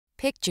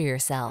Picture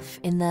yourself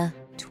in the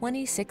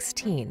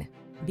 2016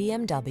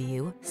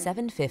 BMW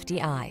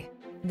 750i.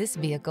 This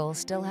vehicle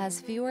still has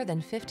fewer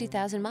than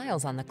 50,000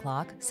 miles on the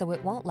clock, so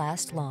it won't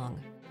last long.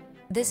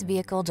 This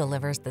vehicle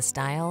delivers the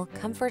style,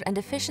 comfort, and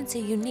efficiency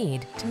you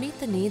need to meet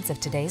the needs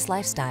of today's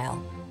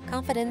lifestyle.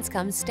 Confidence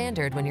comes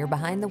standard when you're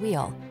behind the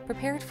wheel,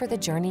 prepared for the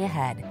journey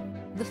ahead.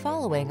 The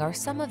following are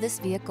some of this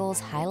vehicle's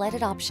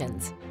highlighted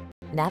options: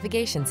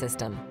 navigation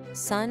system,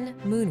 sun,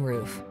 moon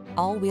roof,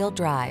 all-wheel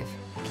drive,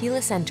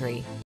 keyless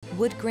entry,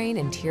 wood grain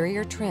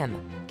interior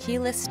trim,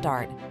 keyless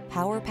start,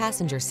 power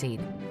passenger seat,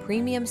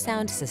 premium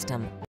sound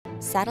system,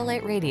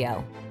 satellite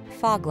radio,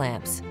 fog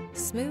lamps.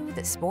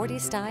 Smooth, sporty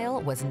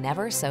style was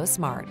never so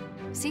smart.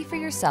 See for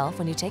yourself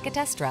when you take a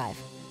test drive.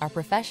 Our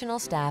professional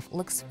staff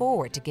looks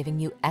forward to giving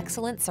you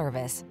excellent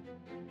service.